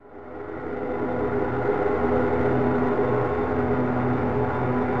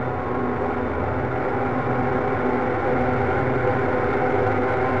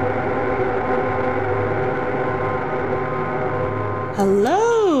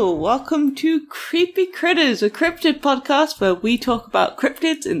Hello! Welcome to Creepy Critters, a cryptid podcast where we talk about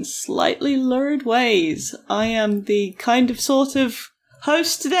cryptids in slightly lurid ways. I am the kind of sort of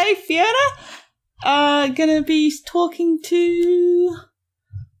host today, Fiona. Gonna be talking to...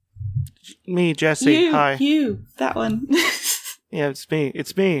 Me, Jesse. Hi. You, that one. Yeah, it's me.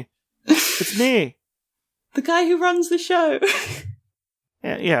 It's me. The guy who runs the show.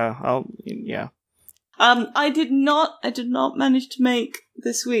 Yeah. I did not manage to make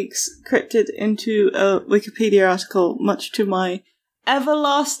this week's cryptid into a Wikipedia article, much to my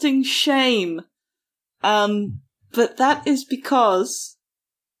everlasting shame. But that is because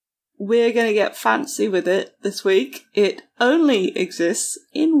we're gonna get fancy with it this week. It only exists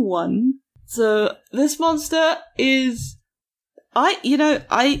in one. So this monster is, I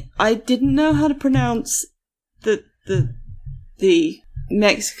didn't know how to pronounce the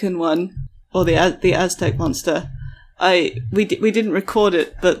Mexican one. Or the Aztec monster. We didn't record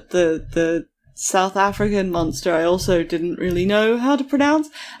it, but the South African monster I also didn't really know how to pronounce.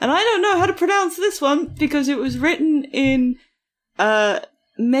 And I don't know how to pronounce this one because it was written in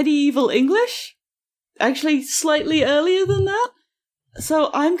medieval English. Actually, slightly earlier than that. So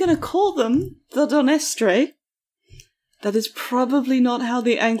I'm gonna call them the Donestre. That is probably not how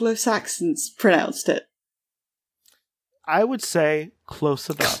the Anglo-Saxons pronounced it. I would say close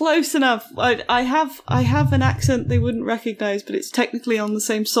enough. Close enough. I have an accent they wouldn't recognize, but it's technically on the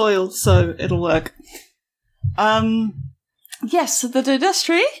same soil, so it'll work. Yes, so the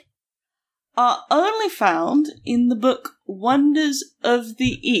Donestre are only found in the book Wonders of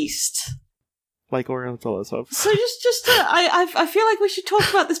the East. Like Orientalism. So I feel like we should talk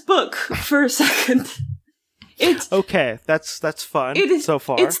about this book for a second. Okay, that's fun so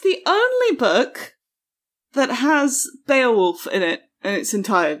far. It's the only book that has Beowulf in it in its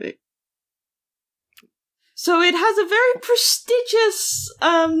entirety. So it has a very prestigious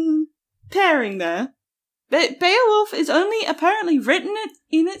pairing there. Beowulf is only apparently written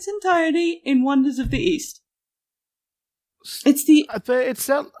in its entirety in Wonders of the East. It's the... But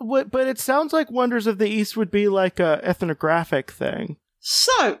it sounds like Wonders of the East would be like a ethnographic thing.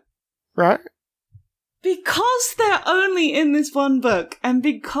 So... Right? Because they're only in this one book, and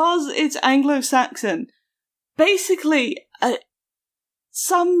because it's Anglo-Saxon... Basically,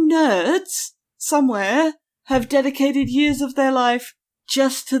 some nerds somewhere have dedicated years of their life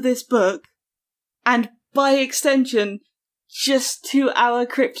just to this book, and by extension, just to our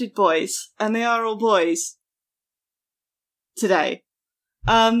cryptid boys, and they are all boys today.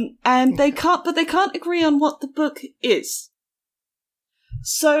 And they can't agree on what the book is.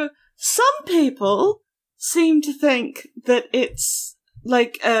 So some people seem to think that it's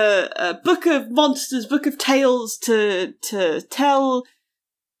like a book of monsters, book of tales to tell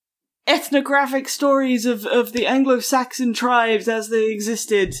ethnographic stories of the Anglo-Saxon tribes as they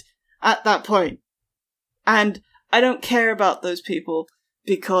existed at that point. And I don't care about those people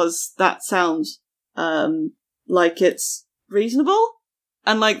because that sounds like it's reasonable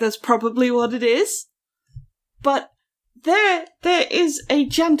and like that's probably what it is. But there is a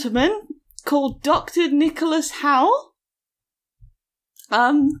gentleman called Dr. Nicholas Howell.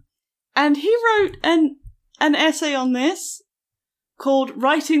 And he wrote an essay on this called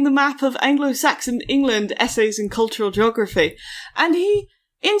Writing the Map of Anglo-Saxon England, Essays in Cultural Geography. And he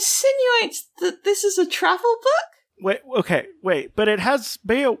insinuates that this is a travel book? Wait, but it has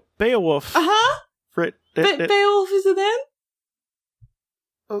Beowulf. Uh-huh. Beowulf is in it?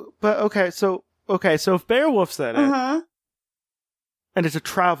 But so if Beowulf's in it, uh-huh. And it's a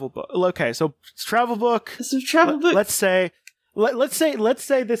travel book. Okay, so it's a travel book. It's a travel book. Let's say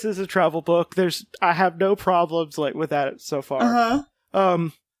this is a travel book. I have no problems with that so far. Uh-huh.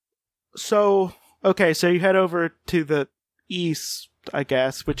 So you head over to the east, I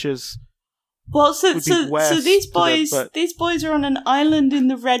guess, which is so these boys are on an island in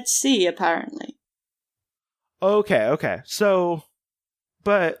the Red Sea, apparently. Okay. So,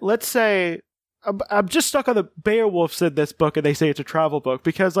 but let's say I'm just stuck on the Beowulf's in this book, and they say it's a travel book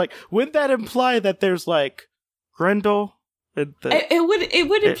because, wouldn't that imply that there's Grendel? It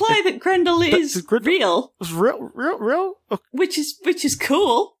would imply that Grendel is real. It's real? Okay. Which is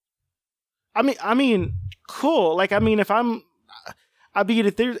cool. I mean, cool. If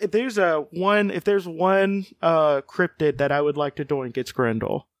there's one cryptid that I would like to doink, it's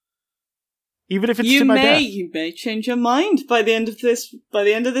Grendel. Even if it's to my death. You may change your mind by the end of this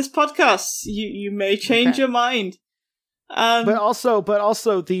podcast. You may change your mind. But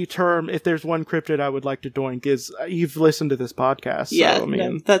also the term, if there's one cryptid I would like to doink, is you've listened to this podcast. So, Yeah, I mean,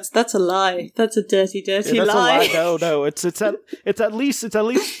 no, that's a lie. That's a dirty that's lie. a lie. No, it's at least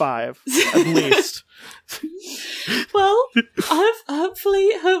 5 at least. Well,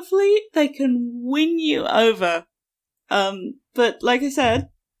 hopefully they can win you over. But like I said,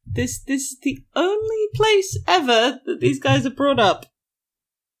 this is the only place ever that these guys are brought up.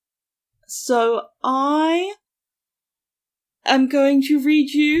 So I am going to read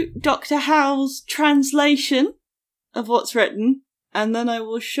you Dr. Howell's translation of what's written, and then I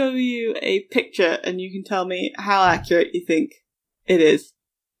will show you a picture, and you can tell me how accurate you think it is.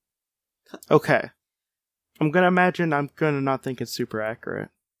 Okay. I'm gonna imagine I'm gonna not think it's super accurate.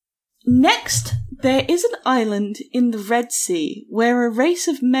 Next, there is an island in the Red Sea where a race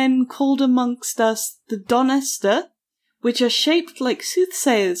of men called amongst us the Donester, which are shaped like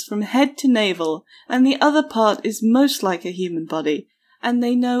soothsayers from head to navel, and the other part is most like a human body, and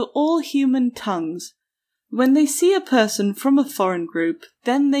they know all human tongues. When they see a person from a foreign group,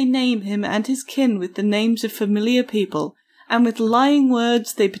 then they name him and his kin with the names of familiar people, and with lying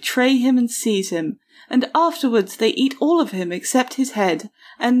words they betray him and seize him, and afterwards they eat all of him except his head,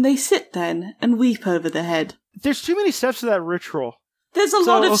 and they sit then and weep over the head. There's too many steps to that ritual. There's a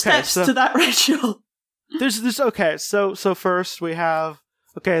lot of steps to that ritual. There's this. Okay, so first we have.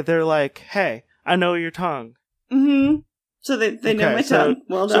 Okay, they're like, hey, I know your tongue. Mm-hmm. So they know my tongue.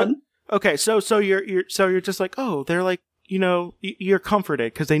 Well done. Okay, so you're just like, oh, they're like, you're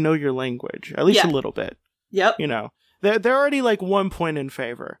comforted because they know your language, at least a little bit. Yep. They're already like 1 point in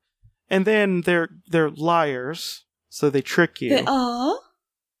favor. And then they're liars, so they trick you. They are.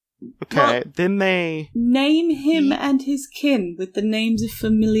 Okay, well, then they name him and his kin with the names of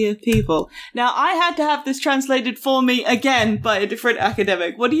familiar people. Now, I had to have this translated for me again by a different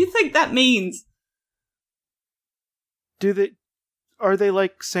academic. What do you think that means? Are they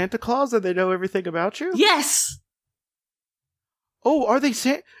like Santa Claus and they know everything about you? Yes! Oh, are they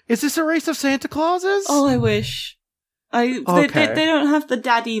is this a race of Santa Clauses? Oh, I wish. They don't have the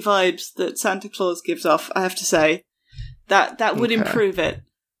daddy vibes that Santa Claus gives off, I have to say. That would improve it.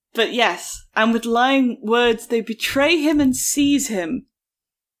 But yes, and with lying words, they betray him and seize him.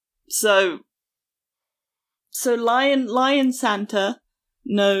 So Lion Santa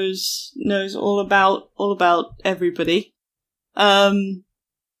knows all about everybody. Then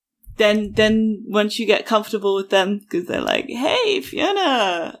once you get comfortable with them, because they're like, hey,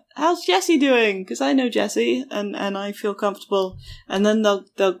 Fiona, how's Jessie doing? Because I know Jessie, and I feel comfortable. And then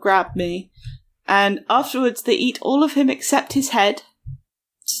they'll grab me. And afterwards, they eat all of him except his head.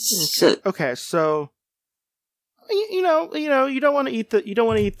 Okay, so you don't want to eat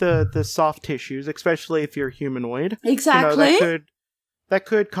the soft tissues, especially if you're humanoid. Exactly. That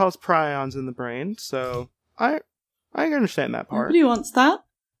could cause prions in the brain. So I understand that part. Nobody wants that.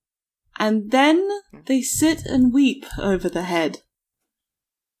 And then they sit and weep over the head.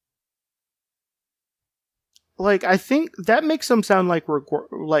 Like, I think that makes them sound like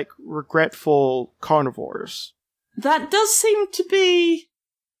regretful carnivores. That does seem to be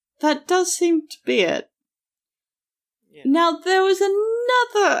it. Yeah. Now, there was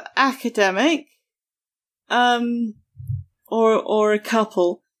another academic, or a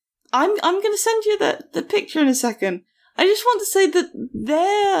couple. I'm going to send you the picture in a second. I just want to say that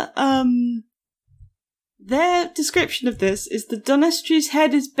their description of this is the Donestri's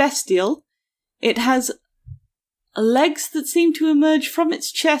head is bestial. It has legs that seem to emerge from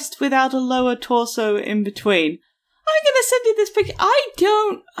its chest without a lower torso in between. I'm going to send you this picture. I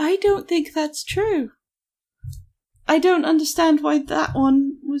don't think that's true. I don't understand why that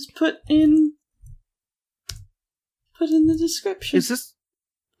one was put in the description. Is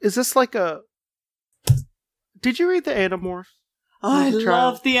this like a... Did you read the Animorphs? I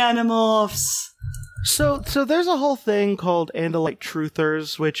love the Animorphs. So there's a whole thing called Andalite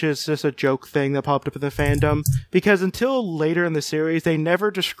Truthers, which is just a joke thing that popped up in the fandom, because until later in the series, they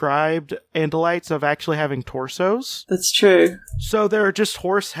never described Andalites of actually having torsos. That's true. So they're just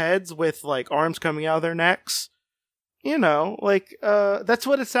horse heads with, like, arms coming out of their necks. That's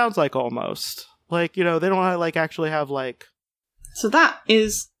what it sounds like almost. Like, they don't, like, actually have, like... So that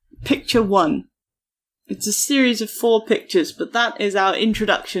is picture 1. It's a series of 4 pictures, but that is our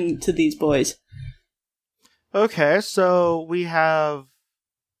introduction to these boys. Okay, so we have...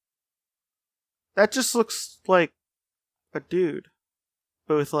 That just looks like a dude,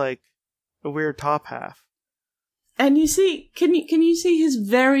 but with, like, a weird top half. And you see, can you see his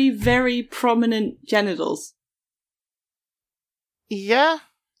very, very prominent genitals? Yeah.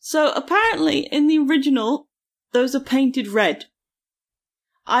 So apparently, in the original, those are painted red.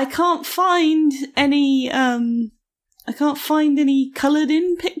 I can't find any I can't find any coloured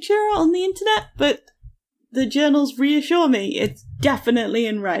in picture on the internet, but the journals reassure me it's definitely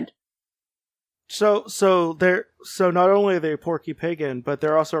in red. So not only are they Porky Piggin, but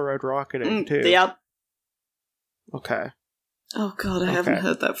they're also Red Rocketing too. Yep. Okay. Oh god, I haven't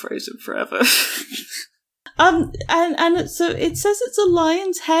heard that phrase in forever. And so it says it's a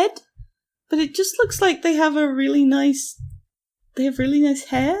lion's head, but it just looks like they have really nice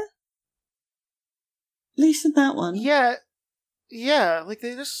hair. At least in that one. Yeah, like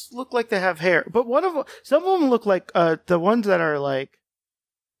they just look like they have hair. But some of them look like the ones that are like,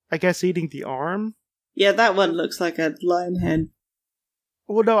 I guess, eating the arm. Yeah, that one looks like a lion head.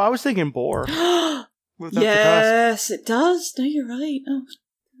 Well, no, I was thinking boar. Yes, it does. No, you're right. Oh.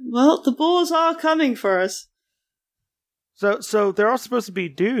 Well, the boars are coming for us. So they're all supposed to be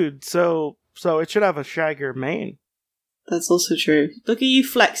dudes. So it should have a shaggier mane. That's also true. Look at you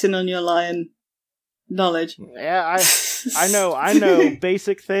flexing on your lion knowledge. Yeah, I know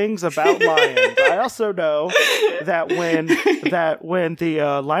basic things about lions. I also know that when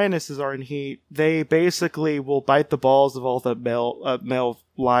the lionesses are in heat, they basically will bite the balls of all the male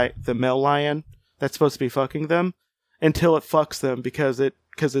lion that's supposed to be fucking them until it fucks them because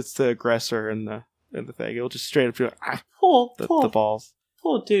it's the aggressor in the thing. It'll just straight up do the balls.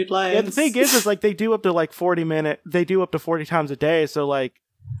 Poor dude lions. Yeah, the thing is like they do up to like 40 times a day. So like,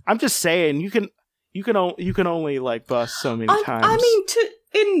 I'm just saying you can only like bust so many times. I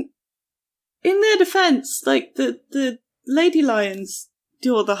mean, in their defense, like the lady lions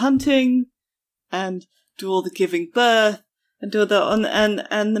do all the hunting and do all the giving birth and do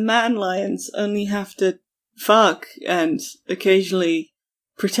and the man lions only have to fuck and occasionally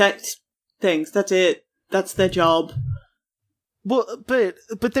protect things. That's it. That's their job. Well,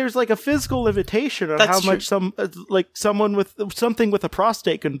 but there's like a physical limitation on how much someone with something with a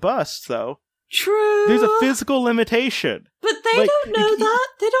prostate can bust, though. True. There's a physical limitation. But they don't know that.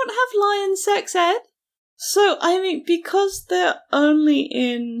 They don't have lion sex ed. So, I mean, because they're only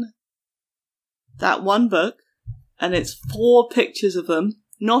in that one book, and it's 4 pictures of them,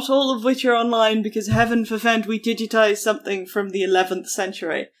 not all of which are online because heaven forfend we digitize something from the 11th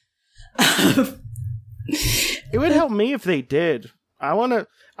century. It would help me if they did. I want to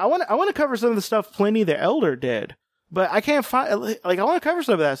cover some of the stuff Pliny the Elder did, but I can't find I want to cover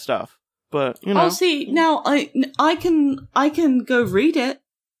some of that stuff. But you know, see now I can go read it.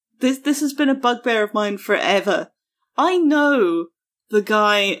 This has been a bugbear of mine forever. I know the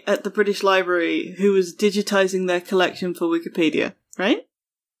guy at the British Library who was digitizing their collection for Wikipedia, right?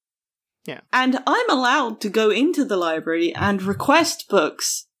 Yeah. And I'm allowed to go into the library and request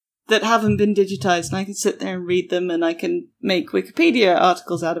books that haven't been digitized, and I can sit there and read them, and I can make Wikipedia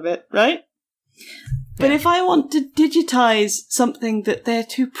articles out of it, right? But if I want to digitize something that they're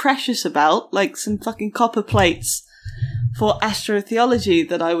too precious about, like some fucking copper plates for astrotheology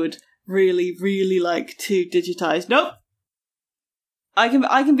that I would really, really like to digitize, nope. I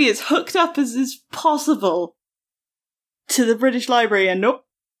can be as hooked up as is possible to the British Library, and nope,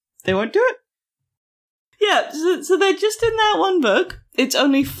 they won't do it. Yeah, so they're just in that one book. It's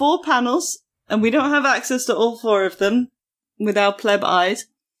only 4 panels, and we don't have access to all 4 of them with our pleb eyes.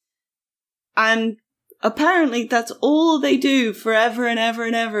 And apparently that's all they do forever and ever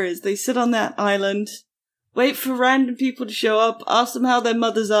and ever, is they sit on that island, wait for random people to show up, ask them how their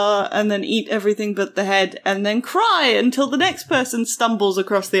mothers are, and then eat everything but the head, and then cry until the next person stumbles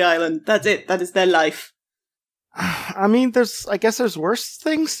across the island. That's it. That is their life. I mean, I guess there's worse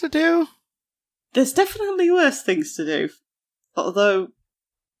things to do. There's definitely worse things to do. Although,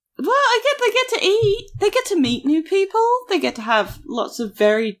 well, they get to eat. They get to meet new people. They get to have lots of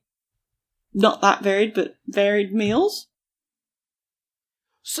varied, not that varied, but varied meals.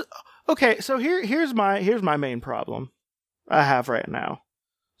 So, okay, so here's my main problem I have right now.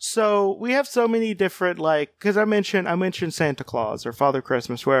 So we have so many different, like, because I mentioned Santa Claus or Father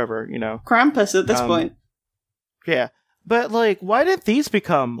Christmas, wherever, you know. Krampus at this point. Yeah, but like, why did these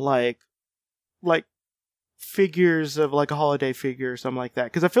become like figures of like a holiday figure or something like that?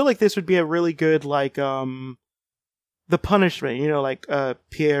 Because I feel like this would be a really good like the punishment, you know, like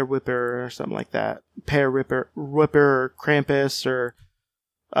Pierre Whipper or something like that. Pierre Whipper, Krampus, or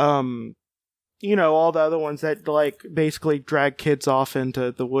you know, all the other ones that like basically drag kids off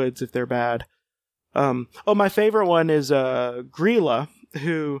into the woods if they're bad. My favorite one is Grilla,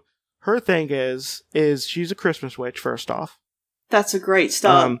 who her thing is she's a Christmas witch. First off. That's a great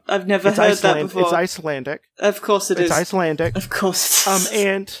start. I've never heard that before. It's Icelandic. Of course it is. It's Icelandic. Of course it is.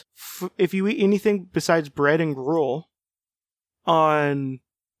 And if you eat anything besides bread and gruel on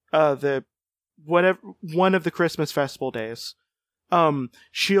one of the Christmas festival days, or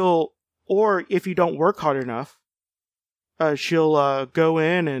if you don't work hard enough, she'll go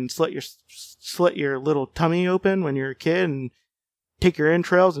in and slit your little tummy open when you're a kid and take your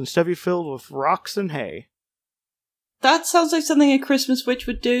entrails and stuff you filled with rocks and hay. That sounds like something a Christmas witch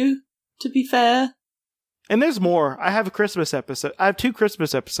would do, to be fair. And there's more. I have a Christmas episode. I have 2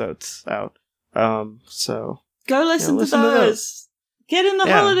 Christmas episodes out. So go listen to those. Get in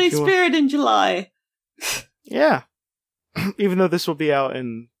the holiday spirit in July. Yeah. Even though this will be out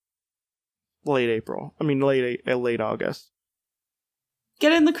in late April. I mean, late August.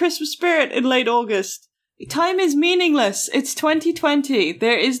 Get in the Christmas spirit in late August. Time is meaningless. It's 2020.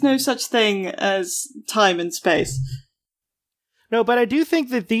 There is no such thing as time and space. No, but I do think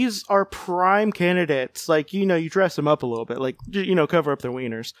that these are prime candidates. Like, you dress them up a little bit. Like, cover up their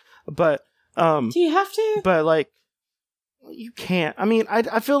wieners. But, do you have to? But, like, you can't. I mean,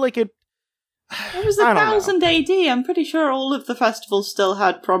 I feel like it... It was 1000 AD. I'm pretty sure all of the festivals still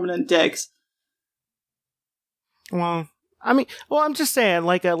had prominent dicks. Well, I'm just saying,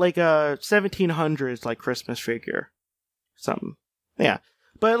 like a 1700s, like, Christmas figure. Something. Yeah.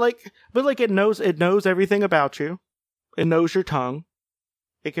 But it knows everything about you. It knows your tongue.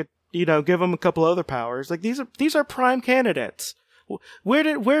 It could, give them a couple other powers. Like, these are prime candidates.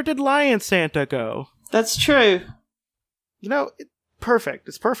 Where did Lion Santa go? That's true. Perfect.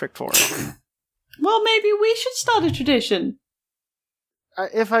 It's perfect for it. Well, maybe we should start a tradition.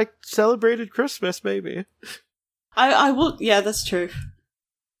 If I celebrated Christmas, maybe. I will. Yeah, that's true.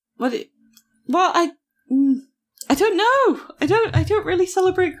 I don't know. I don't really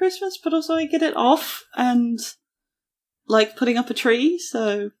celebrate Christmas, but also I get it off and like putting up a tree.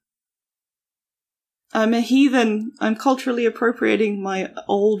 So I'm a heathen. I'm culturally appropriating my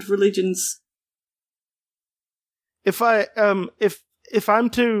old religions. If I'm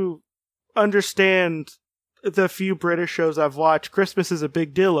to understand the few British shows I've watched, Christmas is a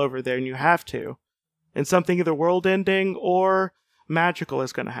big deal over there, and you have to. And something either world-ending or magical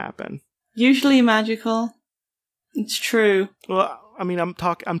is going to happen. Usually magical. It's true. Well, I mean, I'm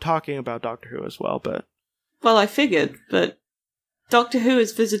talking about Doctor Who as well, but... Well, I figured, but Doctor Who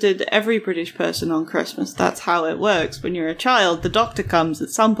has visited every British person on Christmas. That's how it works. When you're a child, the Doctor comes at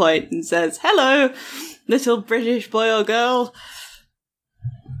some point and says, "Hello, little British boy or girl.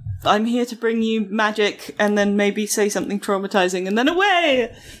 I'm here to bring you magic," and then maybe say something traumatizing, and then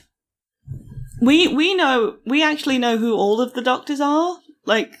away! We actually know who all of the Doctors are,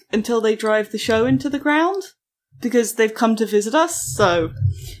 like, until they drive the show into the ground, because they've come to visit us, so...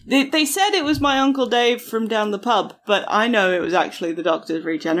 They said it was my Uncle Dave from down the pub, but I know it was actually the Doctors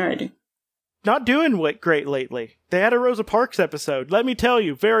regenerating. Not doing great lately. They had a Rosa Parks episode. Let me tell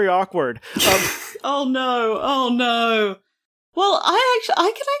you, very awkward. Oh no. Well, I can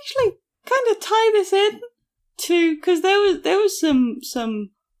actually kind of tie this in to, because there was some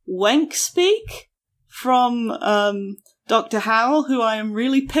wank speak from Dr. Howell, who I am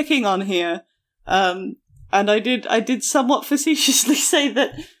really picking on here. And I did somewhat facetiously say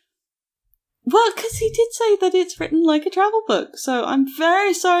that, well, because he did say that it's written like a travel book. So I'm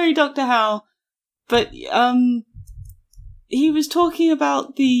very sorry, Dr. Howell, but he was talking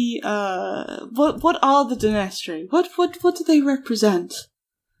about the what are the Dynastry? What do they represent?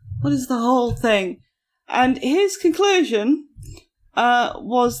 What is the whole thing? And his conclusion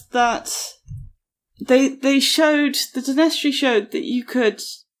was that they showed, the Dynastry showed that you could,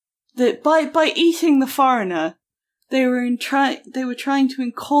 that by eating the foreigner, they were trying to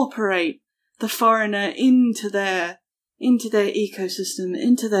incorporate the foreigner into their ecosystem,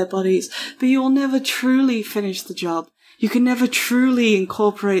 into their bodies, but you will never truly finish the job. You can never truly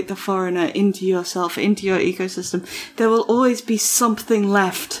incorporate the foreigner into yourself, into your ecosystem. There will always be something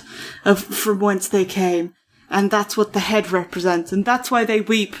left from whence they came. And that's what the head represents. And that's why they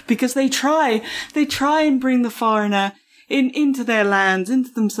weep, because they try and bring the foreigner into their lands, into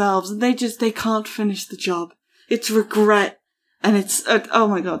themselves, and they can't finish the job. It's regret. And it's, oh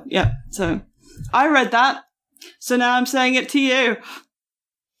my god, yeah. So, I read that. So now I'm saying it to you.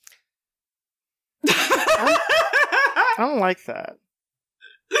 I don't like that.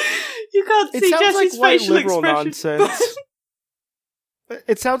 You can't see Jesse's like facial white liberal expression. Nonsense.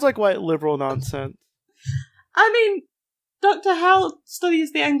 It sounds like white liberal nonsense. I mean, Dr. Howell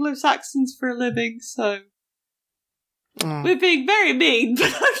studies the Anglo-Saxons for a living, so... We're being very mean, but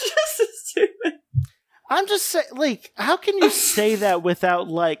I'm just assuming. I'm just saying, like, how can you say that without,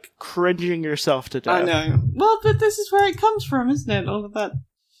 like, cringing yourself to death? I know. Well, but this is where it comes from, isn't it? All of that.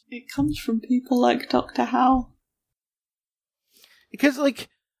 It comes from people like Dr. Howell. Because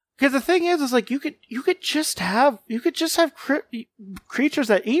the thing is like, you could just have creatures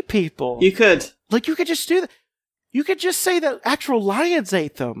that eat people. You could. Like, you could just do that. You could just say that actual lions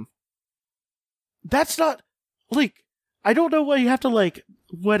ate them. That's not, like, I don't know why you have to, like,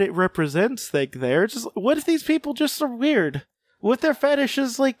 what it represents think there. Just, what if these people just are weird? What their fetish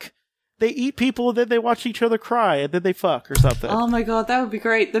is, like, they eat people and then they watch each other cry and then they fuck or something. Oh my god, that would be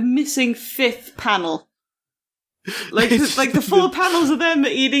great. The missing fifth panel. Like the 4 panels of them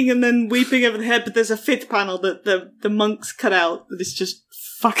eating and then weeping over the head, but there's a 5th panel that the monks cut out that is just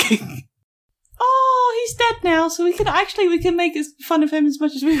fucking... Oh, he's dead now, so we can make fun of him as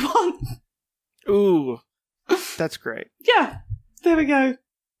much as we want. Ooh. That's great. Yeah, there we go.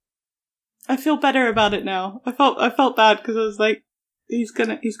 I feel better about it now. I felt bad because I was like, he's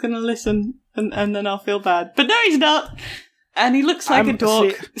gonna listen, and then I'll feel bad. But no, he's not. And he looks like a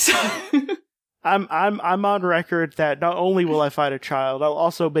dork. I'm on record that not only will I fight a child, I'll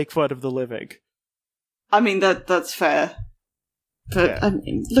also make fun of the living. I mean that's fair. But yeah. I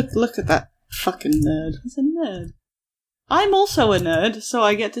mean, look at that fucking nerd. He's a nerd. I'm also a nerd, so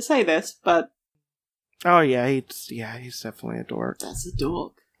I get to say this, but oh yeah, he's definitely a dork. That's a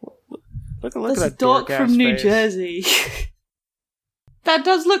dork. Look at that dork from New face. Jersey. That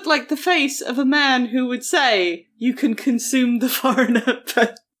does look like the face of a man who would say, you can consume the foreigner,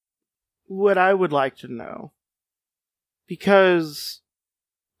 but... What I would like to know, because,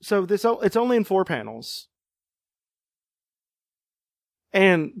 so it's only in 4 panels,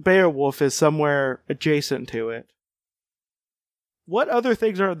 and Beowulf is somewhere adjacent to it. What other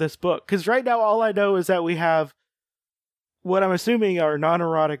things are in this book? Because right now all I know is that we have what I'm assuming are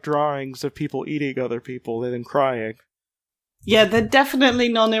non-erotic drawings of people eating other people and then crying. Yeah, they're definitely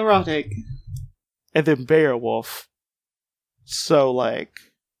non-erotic. And then Beowulf. So, like,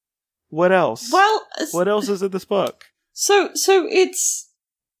 what else? Well, what else is in this book? So it's...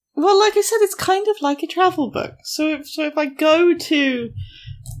 Well, like I said, it's kind of like a travel book. So if I go to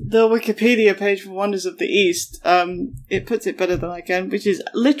the Wikipedia page for Wonders of the East, it puts it better than I can, which is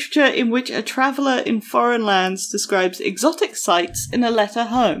literature in which a traveller in foreign lands describes exotic sights in a letter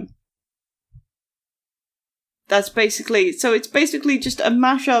home. That's basically... So it's basically just a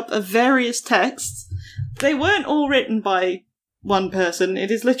mashup of various texts. They weren't all written by one person.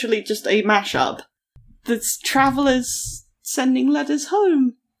 It is literally just a mashup. That's travellers sending letters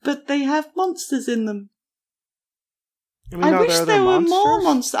home, but they have monsters in them. I wish there were more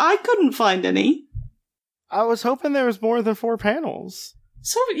monsters. I couldn't find any. I was hoping there was more than 4 panels.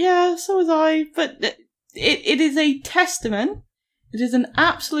 So was I. But it is a testament. It is an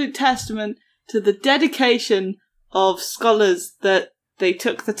absolute testament to the dedication of scholars that they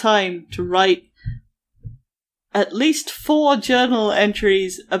took the time to write at least 4 journal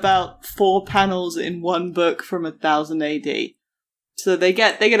entries about 4 panels in one book from 1000 AD. So they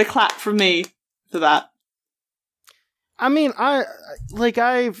get a clap from me for that. I mean,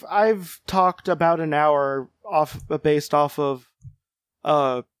 I've talked about an hour based off of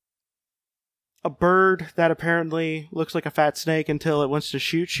a bird that apparently looks like a fat snake until it wants to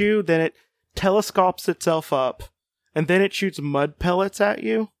shoot you, then it telescopes itself up, and then it shoots mud pellets at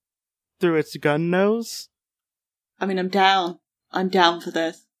you through its gun nose. I mean, I'm down. I'm down for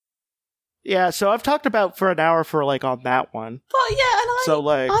this. Yeah, so I've talked about for an hour on that one. But yeah,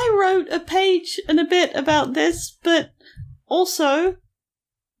 and I wrote a page and a bit about this, but also,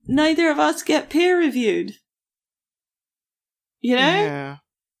 neither of us get peer-reviewed. You know? Yeah.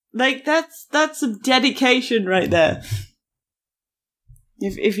 Like, that's some dedication right there.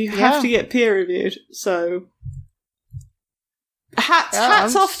 If you have to get peer-reviewed, so...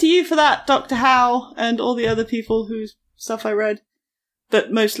 Hats off to you for that, Dr. Howe, and all the other people whose stuff I read.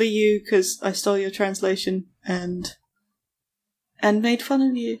 But mostly you, because I stole your translation and made fun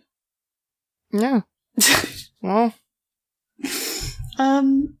of you. Yeah. Well.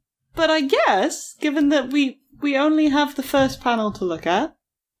 But I guess, given that we only have the first panel to look at,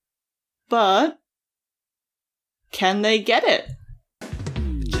 but can they get it?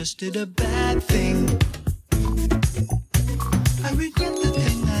 Just did a bad thing. I regret the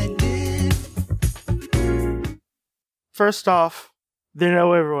thing I did. First off, they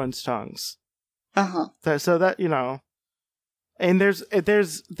know everyone's tongues. Uh-huh. So that, you know. And there's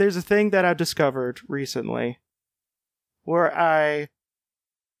a thing that I discovered recently where I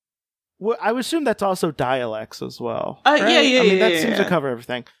would assume that's also dialects as well. Right? Yeah. I mean, that seems to cover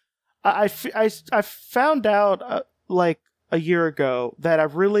everything. I found out like a year ago that I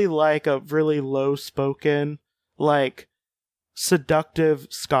really like a really low spoken, like seductive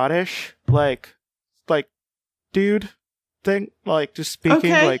Scottish, like dude thing, like just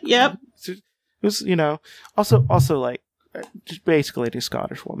speaking, okay, like yep. It was, you know, also like just basically a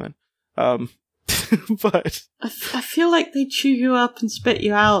Scottish woman. But I feel like they'd chew you up and spit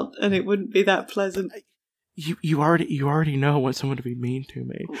you out, and it wouldn't be that pleasant. You already know when someone to be mean to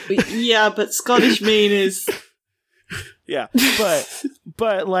me. Yeah, but Scottish mean is Yeah,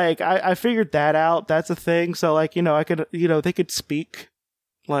 but like I figured that out. That's a thing. So like I could they could speak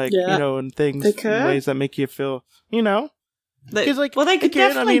like and things in ways that make you feel because like they could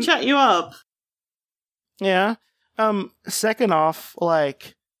definitely chat you up. Yeah. Second off,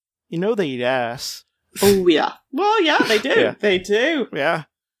 like they eat ass. Oh yeah. Well, yeah, they do. Yeah. They do. Yeah.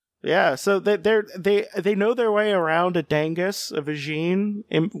 Yeah, so they know their way around a Dangus, a Vagine,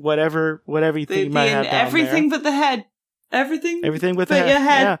 whatever you think you might have down everything there. But the head. Everything but the head. Your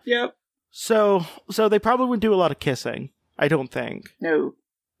head. Yeah. Yep. So they probably wouldn't do a lot of kissing. I don't think. No.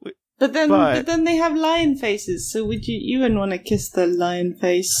 But then they have lion faces. So would you wouldn't want to kiss the lion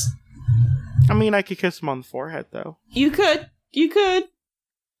face? I mean, I could kiss them on the forehead though. You could.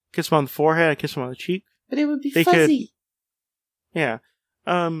 Kiss them on the forehead. I kiss them on the cheek. But it would be fuzzy. Yeah.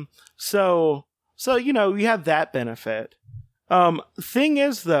 So you have that benefit. Thing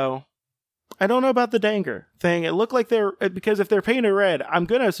is though, I don't know about the Danger thing. It looked like because if they're painted red, I'm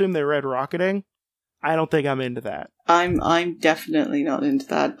gonna assume they're red rocketing. I don't think I'm into that. I'm definitely not into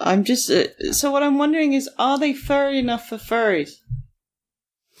that. I'm just so what I'm wondering is, are they furry enough for furries?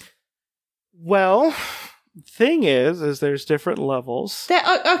 Well, thing is there's different levels.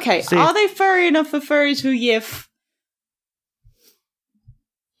 Okay. See, are they furry enough for furries who yiff?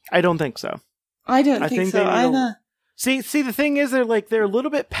 I don't think so. I don't think so either. See, the thing is, they're a little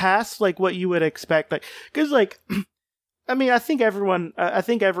bit past like what you would expect, like because like, I mean, I think everyone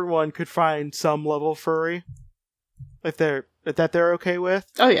could find some level furry if they're okay with.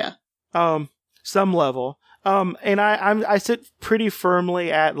 Oh yeah. Some level. And I sit pretty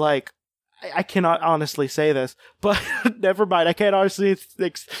firmly at like. I cannot honestly say this, but never mind. I can't honestly.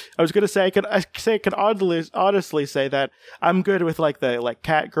 I was gonna say I can honestly say that I'm good with like the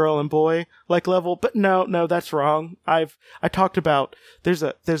cat, girl, and boy like level, but no, that's wrong. I talked about there's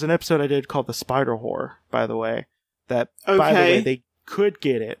an episode I did called the Spider Whore, by the way. That by the way they could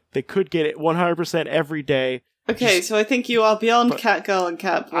get it. They could get it 100% every day. Okay, so I think you are beyond cat, girl, and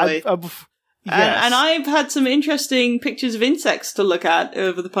cat, boy. Yes. And I've had some interesting pictures of insects to look at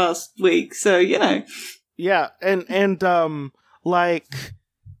over the past week, so Yeah, and like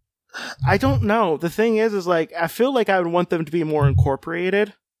I don't know. The thing is like I feel like I would want them to be more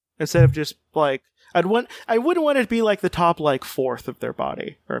incorporated instead of just like I wouldn't want it to be like the top like fourth of their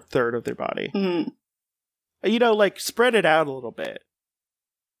body or third of their body. Mm-hmm. Like spread it out a little bit.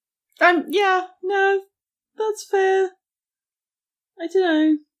 Yeah, no, that's fair. I don't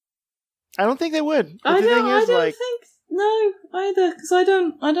know. I don't think they would. I don't think no either, because I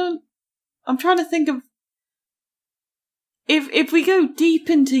don't. I'm trying to think of if we go deep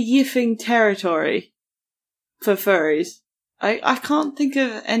into yiffing territory for furries. I can't think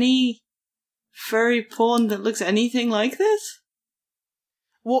of any furry porn that looks anything like this.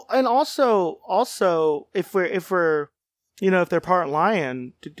 Well, and also if we're if they're part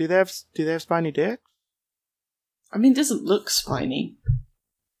lion, do they have spiny dicks? I mean, it doesn't look spiny.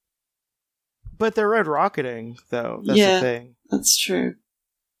 But they're red rocketing, though. That's the thing. That's true.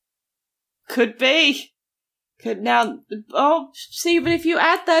 Could be. But if you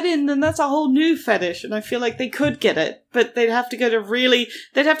add that in, then that's a whole new fetish, and I feel like they could get it, but they'd have to go to a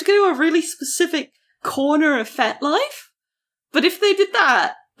really specific corner of FetLife. But if they did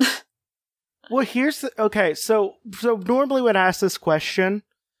that, well, so normally when I ask this question,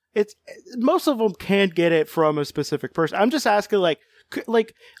 it's most of them can't get it from a specific person. I'm just asking, like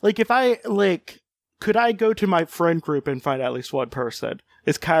if I could I go to my friend group and find at least one person?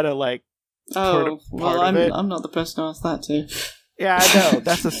 It's kind of like part I'm not the person to ask that to. Yeah, I know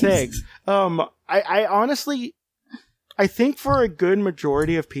that's the thing. I honestly, I think for a good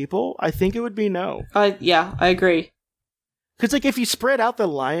majority of people, I think it would be no. I agree. Because like if you spread out the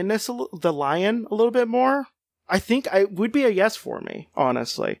lion a little bit more, I think it would be a yes for me.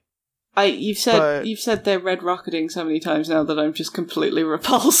 Honestly. You've said they're red rocketing so many times now that I'm just completely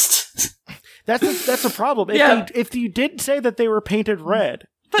repulsed. That's a problem. If you did say that they were painted red,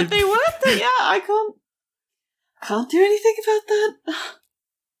 but they weren't. I can't do anything about that.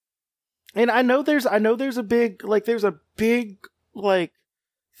 And I know there's a big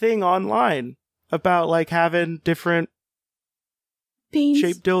thing online about like having different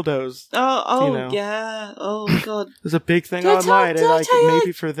shaped dildos. Yeah. Oh god. There's a big thing online, and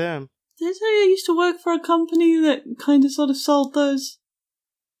maybe for them. Did I tell you I used to work for a company that kind of sort of sold those?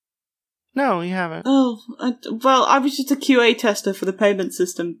 No, you haven't. Oh, I was just a QA tester for the payment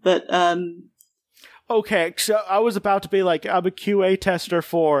system, but Okay, so I was about to be like, I'm a QA tester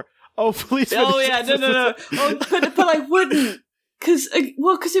for. Oh, please. Oh yeah, no. Oh, but I wouldn't, because it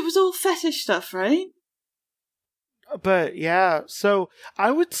was all fetish stuff, right? But yeah, so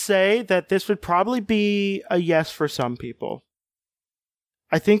I would say that this would probably be a yes for some people.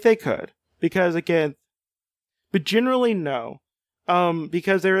 I think they could. Because again, but generally no.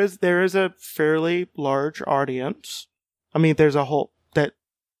 Because there is a fairly large audience. I mean, there's a whole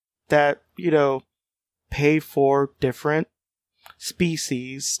that pay for different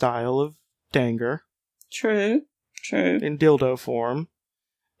species style of danger. True. In dildo form.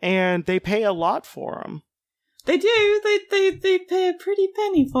 And they pay a lot for them. They do. They pay a pretty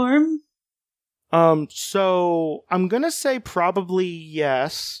penny for them. So I'm gonna say probably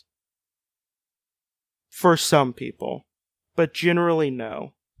yes for some people, but generally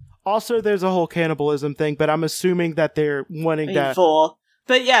no. Also, there's a whole cannibalism thing, but I'm assuming that they're wanting that. 4.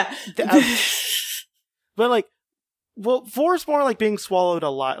 But yeah. But like, well, 4 is more like being swallowed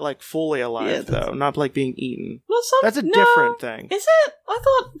alive, like fully alive, though, not like being eaten. Well, that's a different thing. Is it? I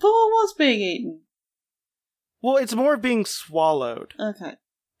thought 4 was being eaten. Well, it's more of being swallowed. Okay.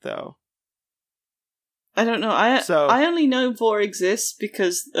 Though. I don't know. I only know 4 exists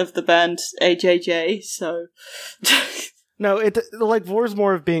because of the band AJJ, so... No, it like 4 is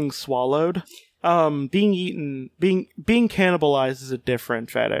more of being swallowed. Being eaten, being cannibalized is a different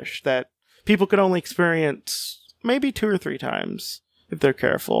fetish that people can only experience maybe 2 or 3 times if they're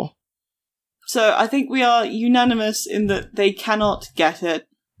careful. So I think we are unanimous in that they cannot get it.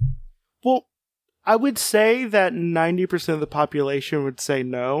 Well, I would say that 90% of the population would say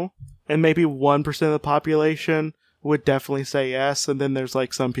no, and maybe 1% of the population would definitely say yes, and then there's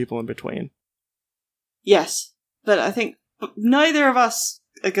like some people in between. Yes, but I think neither of us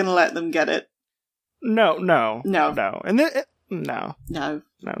are going to let them get it. No. And no,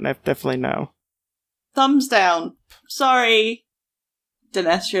 definitely no. Thumbs down. Sorry,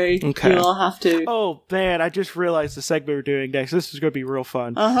 Dinestry. Okay. You'll have to. Oh man, I just realized the segment we're doing next. This is going to be real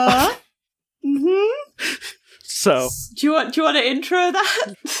fun. Uh-huh. Mm-hmm. So, do you want to intro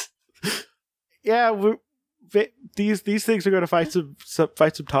that? Yeah, these things are going to fight some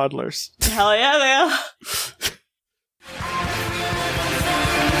toddlers. Hell yeah, they are.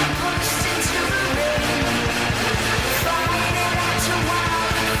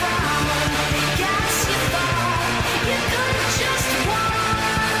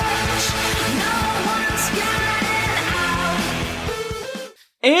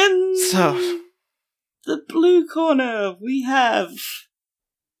 In the blue corner, we have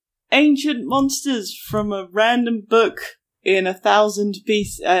ancient monsters from a random book in 1000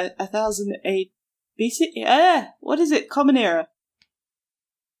 BC. 1008 BC. What is it? Common Era.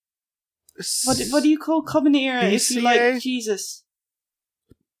 What do you call Common Era BCA? if you like Jesus?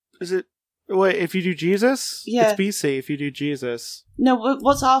 Is it? Wait, if you do Jesus? Yeah. It's BC if you do Jesus. No,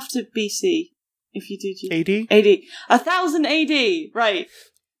 what's after BC if you do Jesus? AD? AD. 1000 AD, right.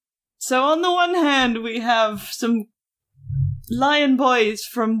 So on the one hand, we have some lion boys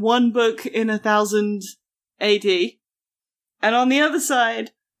from one book in 1000 AD. And on the other side,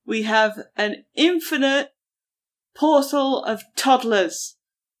 we have an infinite portal of toddlers.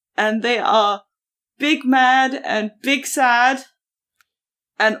 And they are big mad and big sad.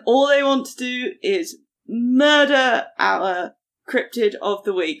 And all they want to do is murder our cryptid of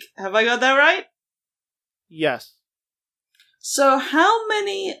the week. Have I got that right? Yes. So how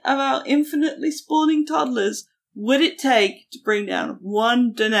many of our infinitely spawning toddlers would it take to bring down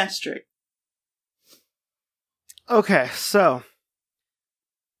one Dinestry? Okay, so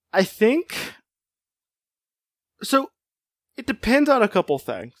I think so it depends on a couple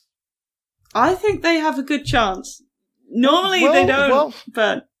things. I think they have a good chance. Normally they don't,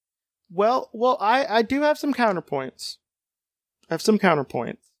 but... Well, I do have some counterpoints.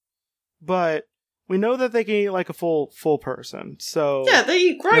 But we know that they can eat like a full person, so... Yeah, they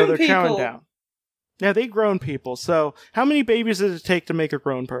eat grown they're people. Chowing down. Yeah, they eat grown people, so how many babies does it take to make a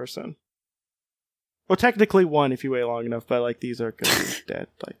grown person? Well, technically 1 if you wait long enough, but like these are gonna be dead,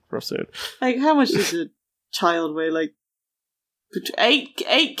 like, real soon. Like, how much does a child weigh? Like,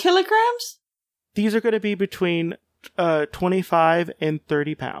 8 kilograms? These are gonna be between 25 and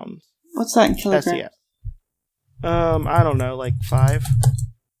 30 pounds. What's that in kilograms? That's it. I don't know, like 5?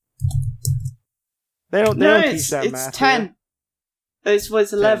 They don't teach that math. It's 10. It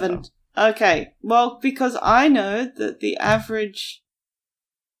was 11. 10, Okay, well, because I know that the average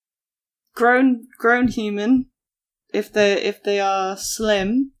grown human, if they are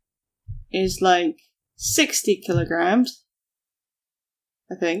slim, is like 60 kilograms,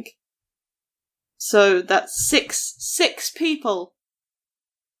 I think. So that's six people.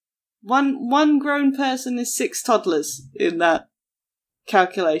 One grown person is 6 toddlers in that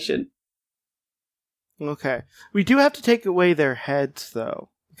calculation. Okay. We do have to take away their heads, though,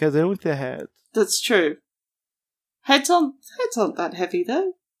 because they don't eat the heads. That's true. Heads aren't that heavy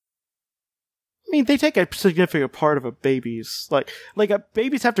though. I mean, they take a significant part of a baby's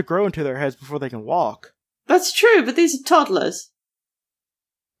babies have to grow into their heads before they can walk. That's true, but these are toddlers.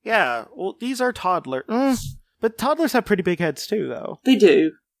 Yeah, well, these are toddlers. But toddlers have pretty big heads too, though. They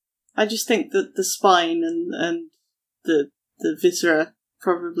do. I just think that the spine and the viscera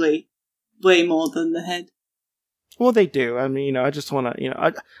probably way more than the head. Well, they do. I mean, I just want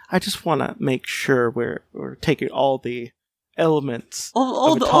to, I just want to make sure we're taking all the elements,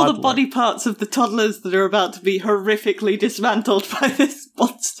 all the body parts of the toddlers that are about to be horrifically dismantled by this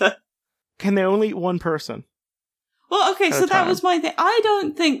monster. Can they only eat one person? Well, okay, so that was my thing. I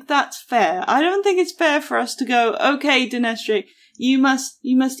don't think that's fair. I don't think it's fair for us to go, okay, Dinestri, you must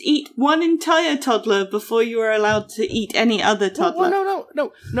eat one entire toddler before you are allowed to eat any other toddler.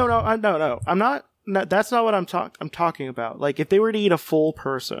 No. I'm not. No, that's not what I'm talking about. Like, if they were to eat a full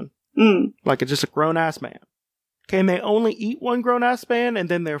person, like just a grown ass man, can they only eat one grown ass man and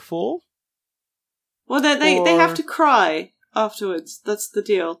then they're full? Well, they have to cry afterwards. That's the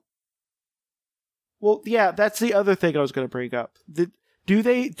deal. Well, yeah, that's the other thing I was going to bring up. Do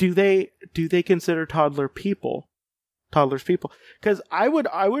they consider toddlers people? Because I would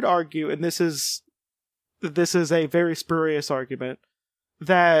argue, and this is a very spurious argument,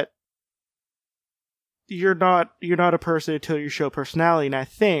 that you're not a person until you show personality, and I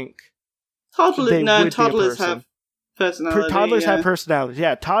think toddlers have personality. Toddlers have personalities.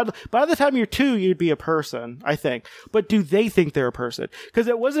 Yeah, by the time you're 2, you'd be a person, I think. But do they think they're a person? Because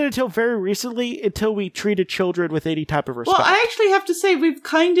it wasn't until very recently until we treated children with any type of respect. Well, I actually have to say we've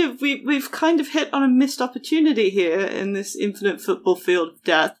kind of hit on a missed opportunity here in this infinite football field of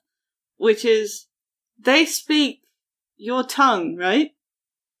death, which is they speak your tongue, right?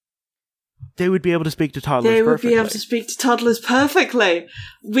 They would be able to speak to toddlers perfectly. They would be able to speak to toddlers perfectly.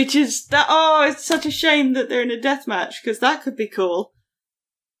 Which is that, it's such a shame that they're in a death match, because that could be cool.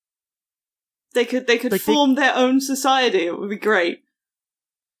 They could form their own society. It would be great.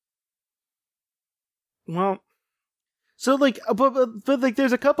 Well, so but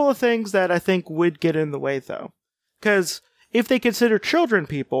there's a couple of things that I think would get in the way, though. Because if they consider children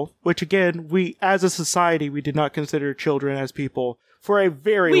people, which again, we, as a society, we did not consider children as people for a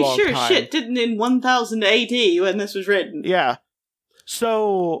very long time. We sure shit didn't in 1000 AD when this was written. Yeah.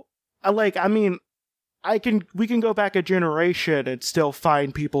 So, we can go back a generation and still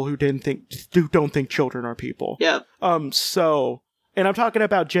find people who don't think children are people. Yeah. And I'm talking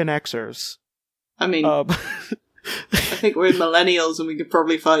about Gen Xers. I mean, I think we're millennials, and we could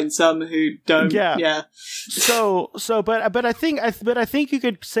probably find some who don't. Yeah. But I think you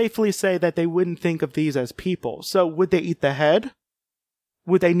could safely say that they wouldn't think of these as people. So, would they eat the head?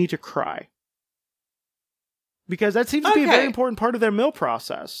 Would they need to cry? Because that seems to be a very important part of their meal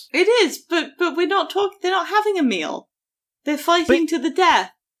process. It is, but we're not talking. They're not having a meal. They're fighting to the death.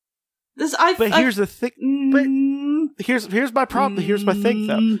 Here's the thing. But here's my problem. Here's my thing,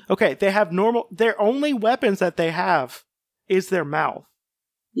 though. Okay, they have their only weapons that they have is their mouth.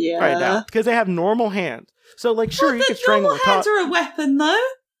 Yeah. Right now, because they have normal hands. So, you can strangle a toddler. Normal hands are a weapon, though.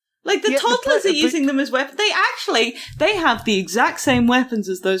 The toddlers are using them as weapons. They have the exact same weapons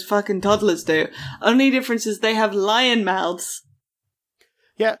as those fucking toddlers do. Only difference is they have lion mouths.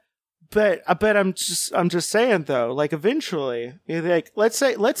 Yeah, but I'm just saying though. Eventually, let's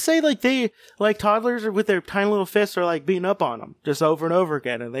say they toddlers are with their tiny little fists are beating up on them just over and over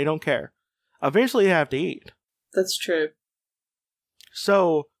again, and they don't care. Eventually, they have to eat. That's true.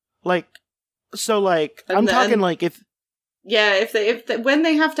 So I'm talking if. Yeah, if they when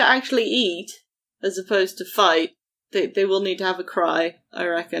they have to actually eat, as opposed to fight, they will need to have a cry, I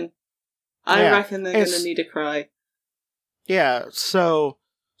reckon. I reckon they're going to need a cry. Yeah, so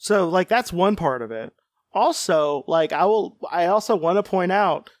that's one part of it. Also, I also want to point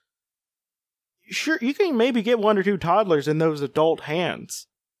out, sure, you can maybe get 1 or 2 toddlers in those adult hands,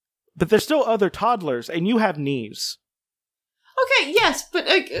 but there's still other toddlers, and you have knees. Okay, yes, but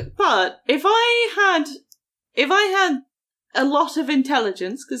if I had a lot of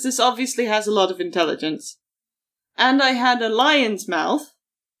intelligence, because this obviously has a lot of intelligence, and I had a lion's mouth,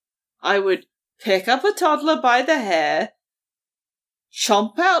 I would pick up a toddler by the hair,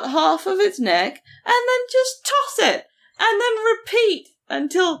 chomp out half of its neck, and then just toss it, and then repeat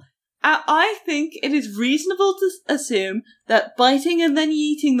until I think it is reasonable to assume that biting and then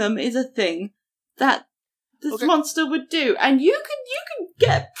eating them is a thing that this monster would do, and you can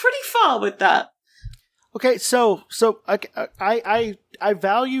get pretty far with that. Okay, so I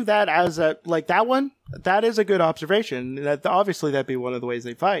value that as that one. That is a good observation. That obviously that'd be one of the ways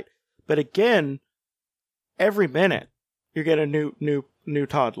they fight. But again, every minute you're getting a new new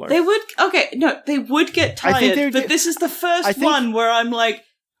toddler. They would, okay, no, they would get tired, but this is the first one where I'm like,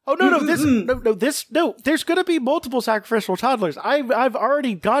 oh, no, there's gonna be multiple sacrificial toddlers. I've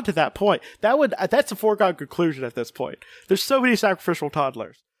already got to that point. That's a foregone conclusion at this point. There's so many sacrificial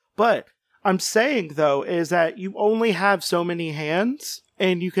toddlers. But I'm saying, though, is that you only have so many hands,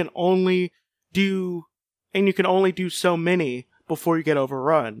 and you can only do so many before you get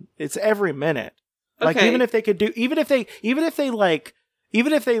overrun. It's every minute. Like, okay. even if they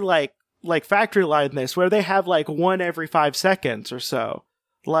factory line this, where they have, like, one every 5 seconds or so,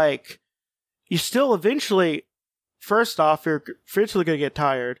 like, you still eventually, first off, you're eventually going to get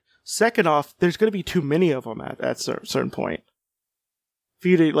tired. Second off, there's going to be too many of them at a certain point for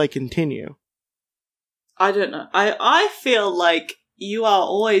you to, like, continue. I don't know. I feel like you are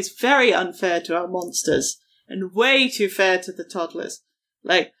always very unfair to our monsters and way too fair to the toddlers.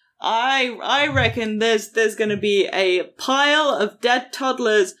 Like, I reckon there's going to be a pile of dead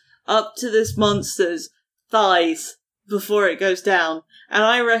toddlers up to this monster's thighs before it goes down. And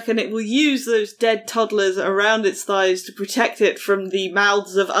I reckon it will use those dead toddlers around its thighs to protect it from the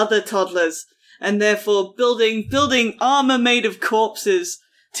mouths of other toddlers, and therefore building armor made of corpses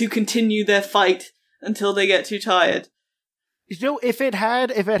to continue their fight until they get too tired. You know, if it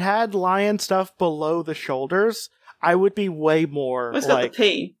had lion stuff below the shoulders, I would be way more It's like got the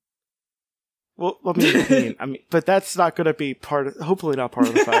peen. Well, I mean, but that's not going to be hopefully not part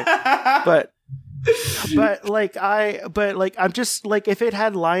of the fight. I'm just like, if it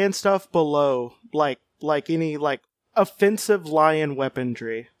had lion stuff below, like any like offensive lion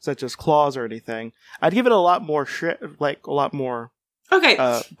weaponry, such as claws or anything, I'd give it a lot more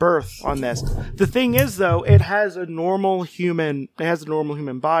birth on this. The thing is, though, it has a normal human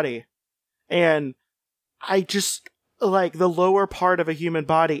body, and I just like the lower part of a human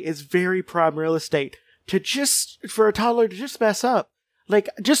body is very prime real estate for a toddler to just mess up. Like,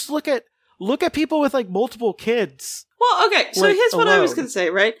 just look at people with like multiple kids. Well, okay, so like, here's what alone. I was going to say,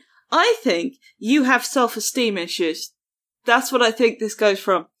 right? I think you have self-esteem issues. That's what I think this goes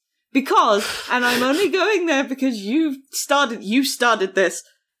from. Because, and I'm only going there because you started this.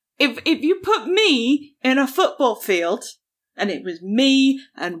 If you put me in a football field, and it was me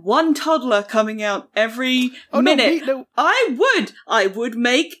and one toddler coming out every minute, I would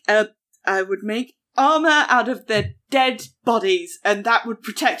make armor out of their dead bodies, and that would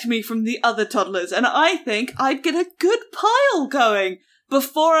protect me from the other toddlers. And I think I'd get a good pile going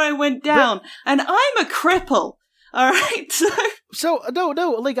before I went down. And I'm a cripple. All right. So no.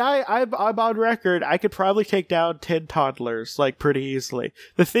 Like I'm on record. I could probably take down 10 toddlers like pretty easily.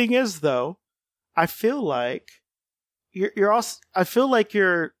 The thing is, though, I feel like you're also. I feel like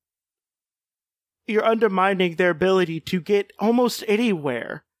you're undermining their ability to get almost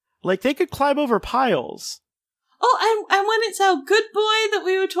anywhere. Like, they could climb over piles. Oh, and when it's our good boy that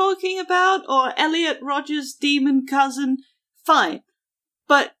we were talking about, or Elliot Rogers' demon cousin, fine.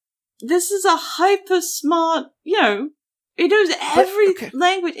 But this is a hyper smart, it knows every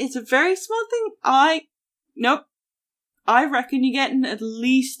language. It's a very smart thing. Nope. I reckon you're getting at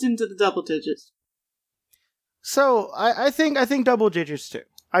least into the double digits. So, I think double digits too.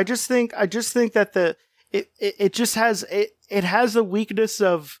 I just think that it just has, it has a weakness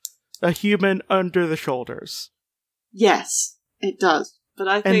of a human under the shoulders. Yes, it does. But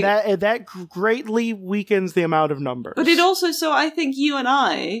I think... And that greatly weakens the amount of numbers. But it also, so I think you and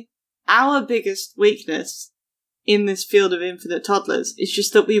I, our biggest weakness in this field of infinite toddlers is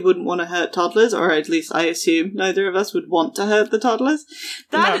just that we wouldn't want to hurt toddlers, or at least I assume neither of us would want to hurt the toddlers.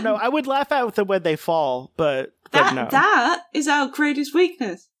 No, I would laugh at them when they fall, but no. That is our greatest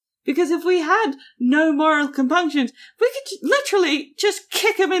weakness. Because if we had no moral compunctions, we could literally just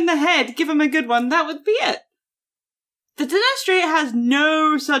kick him in the head, give him a good one, that would be it. The Dynastria has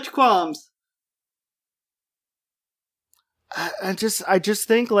no such qualms. I just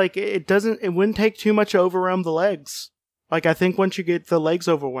think, like, it wouldn't take too much to overwhelm the legs. Like, I think once you get the legs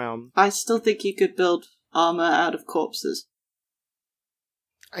overwhelmed... I still think you could build armor out of corpses.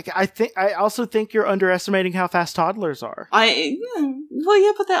 I also think you're underestimating how fast toddlers are. Well,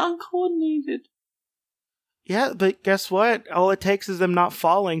 yeah, but they're uncoordinated. Yeah, but guess what? All it takes is them not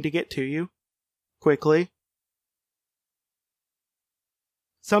falling to get to you quickly.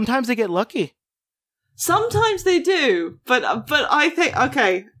 Sometimes they get lucky. Sometimes they do, but I think,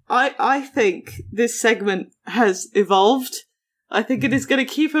 okay, I think this segment has evolved. I think it is going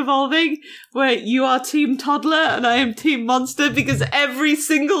to keep evolving, where you are Team Toddler and I am Team Monster, because every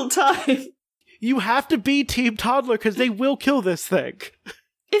single time... You have to be Team Toddler, because they will kill this thing.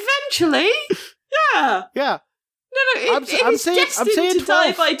 Eventually? Yeah. Yeah. No, it is destined to 12.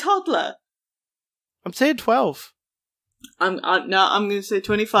 die by Toddler. I'm saying 12. I'm going to say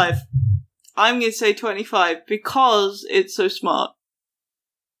 25. I'm going to say 25 because it's so smart.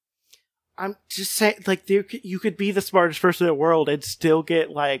 I'm just saying, like, you could be the smartest person in the world and still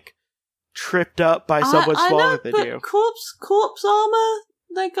get, like, tripped up by someone smaller than you. Corpse armor,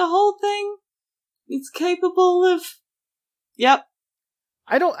 like a whole thing, it's capable of. Yep.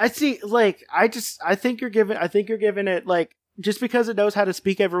 I think you're giving it, like, just because it knows how to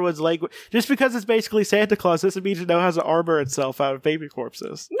speak everyone's language, just because it's basically Santa Claus doesn't mean it knows how to armor itself out of baby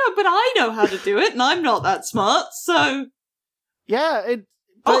corpses. No, but I know how to do it, and I'm not that smart, so. Yeah,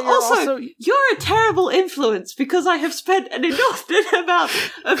 but you're a terrible influence because I have spent an inordinate amount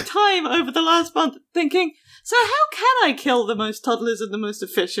of time over the last month thinking, so how can I kill the most toddlers in the most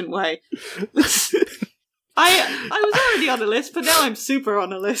efficient way? I was already on a list, but now I'm super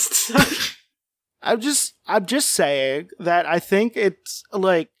on a list, so. I'm just saying that I think it's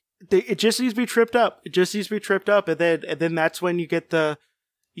like it just needs to be tripped up. It just needs to be tripped up, and then that's when you get the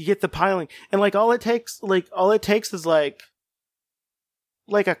piling. And like all it takes is like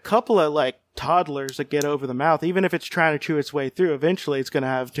a couple of like toddlers that get over the mouth. Even if it's trying to chew its way through, eventually it's going to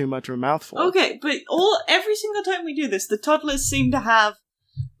have too much of a mouthful. Okay, but every single time we do this, the toddlers seem to have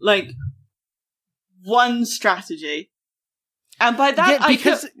like one strategy. And by that,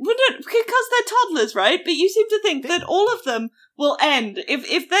 because they're toddlers, right? But you seem to think that all of them will end.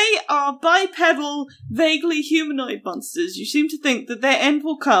 If they are bipedal, vaguely humanoid monsters, you seem to think that their end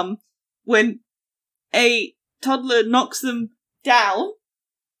will come when a toddler knocks them down,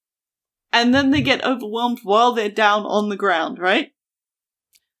 and then they get overwhelmed while they're down on the ground, right?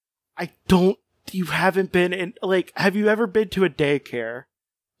 You haven't been in, like, have you ever been to a daycare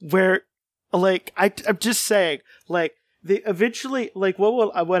where, like, I'm just saying, like, eventually, like,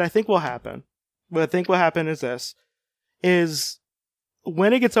 what I think will happen is this, is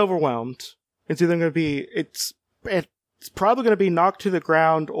when it gets overwhelmed, it's either going to be, it's probably going to be knocked to the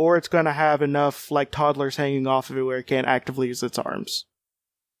ground, or it's going to have enough, like, toddlers hanging off of it where it can't actively use its arms.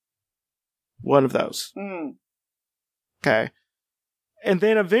 One of those. Okay. And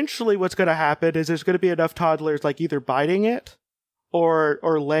then eventually what's going to happen is there's going to be enough toddlers, like, either biting it or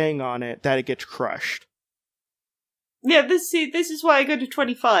laying on it that it gets crushed. Yeah, this is why I go to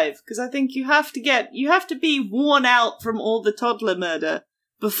 25, because I think you have to be worn out from all the toddler murder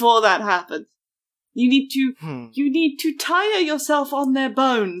before that happens. You need to tire yourself on their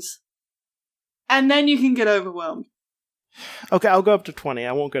bones, and then you can get overwhelmed. Okay, I'll go up to 20.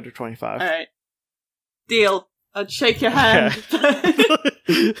 I won't go to 25. Alright. Deal. I'd shake your hand.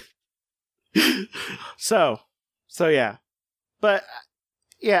 Okay. So yeah. But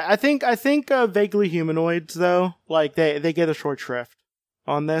yeah, I think vaguely humanoids, though, like, they get a short shrift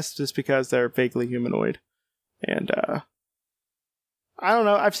on this just because they're vaguely humanoid. And, I don't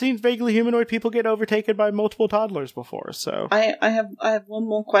know, I've seen vaguely humanoid people get overtaken by multiple toddlers before, so. I have one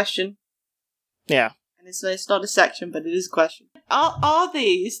more question. Yeah. And it's not a section, but it is a question. Are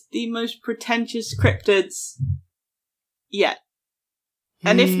these the most pretentious cryptids yet?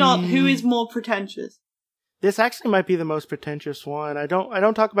 And if not, who is more pretentious? This actually might be the most pretentious one. I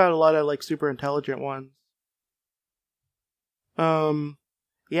don't talk about a lot of, like, super intelligent ones.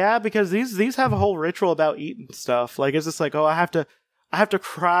 Yeah, because these have a whole ritual about eating stuff. Like, it's just like, oh, I have to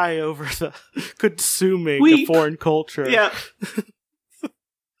cry over the consuming of foreign culture. Yeah.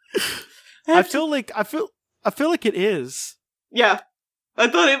 I feel like it is. Yeah. I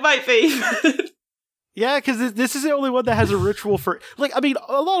thought it might be. Yeah, because this is the only one that has a ritual for, like, I mean,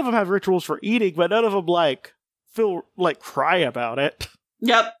 a lot of them have rituals for eating, but none of them, like, cry about it.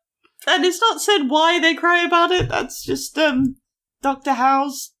 Yep. And it's not said why they cry about it. That's just, Dr.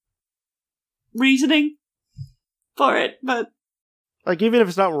 Howe's reasoning for it, but. Like, even if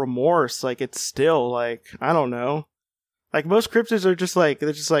it's not remorse, like, it's still, like, I don't know. Like, most cryptids are just like,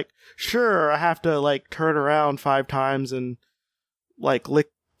 they're just like, sure, I have to, like, turn around 5 times and, like, lick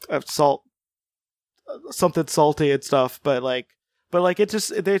something salty and stuff, but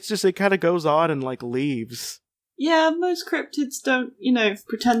it kind of goes on and, like, leaves. Yeah, most cryptids don't,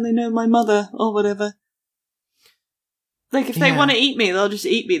 pretend they know my mother or whatever. Like, if they want to eat me, they'll just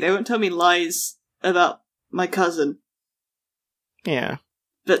eat me. They won't tell me lies about my cousin. Yeah.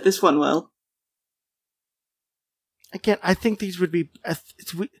 But this one will. Again, I think these would be...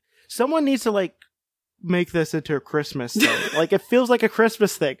 someone needs to, like, make this into a Christmas thing. Like, it feels like a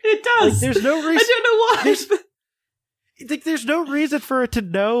Christmas thing. It does. Like, there's no reason... I don't know why. There's no reason for it to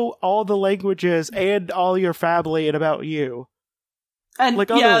know all the languages and all your family and about you. And like,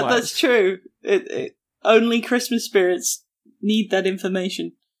 yeah, otherwise. That's true. Only Christmas spirits need that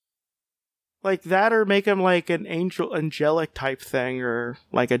information. Like that, or make him like an angelic type thing, or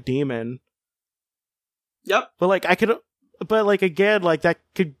like a demon. Yep. But like, I but like again, like that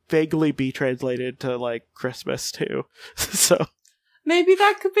could vaguely be translated to like Christmas too. So maybe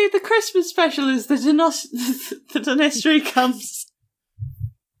that could be the Christmas special as the Dynastry comes.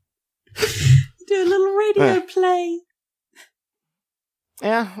 Do a little radio play.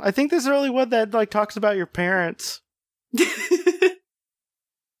 Yeah, I think there's only one that like talks about your parents.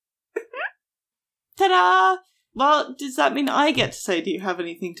 Ta-da! Well, does that mean I get to say, do you have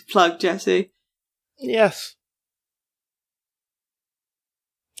anything to plug, Jesse? Yes.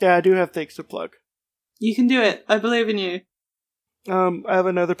 Yeah, I do have things to plug. You can do it. I believe in you. I have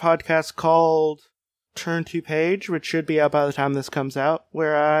another podcast called Turn to Page, which should be out by the time this comes out,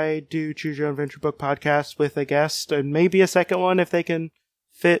 where I do Choose Your Own Adventure Book podcast with a guest, and maybe a second one if they can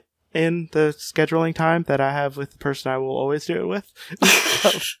fit in the scheduling time that I have with the person I will always do it with.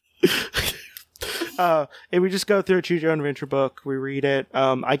 And we just go through a Choose Your Own Adventure book. We read it.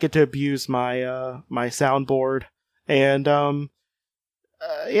 I get to abuse my my soundboard, and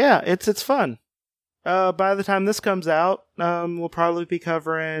yeah, it's fun. By the time this comes out, we'll probably be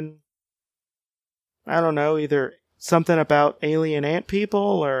covering, I don't know, either something about alien ant people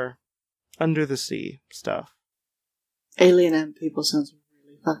or under the sea stuff. Alien ant people sounds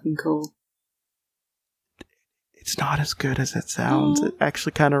really fucking cool. It's not as good as it sounds. It's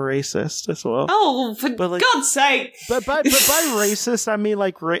actually kind of racist as well. Oh, for God's sake! But by racist, I mean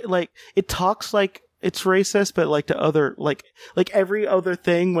like it talks like it's racist, but like to other like every other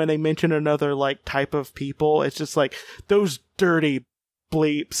thing when they mention another like type of people, it's just like those dirty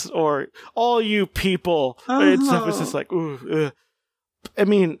bleeps or all you people. And stuff is just like ooh. Ugh. I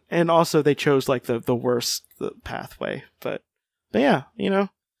mean, and also they chose like the worst pathway, but yeah, you know.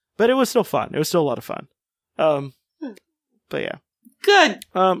 But it was still fun. It was still a lot of fun. But yeah. Good.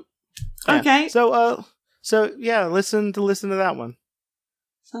 Yeah. Okay. So yeah, listen to that one.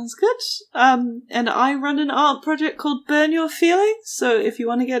 Sounds good. And I run an art project called Burn Your Feelings. So if you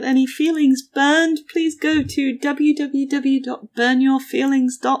want to get any feelings burned, please go to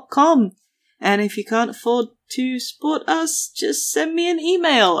www.burnyourfeelings.com. And if you can't afford to support us, just send me an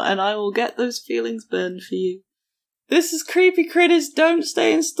email and I will get those feelings burned for you. This is Creepy Critters. Don't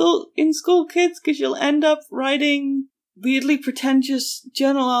stay in school, kids, because you'll end up writing weirdly pretentious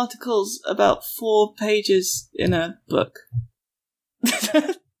journal articles about 4 pages in a book.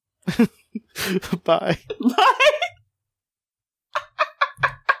 Bye.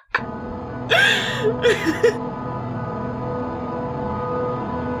 Bye.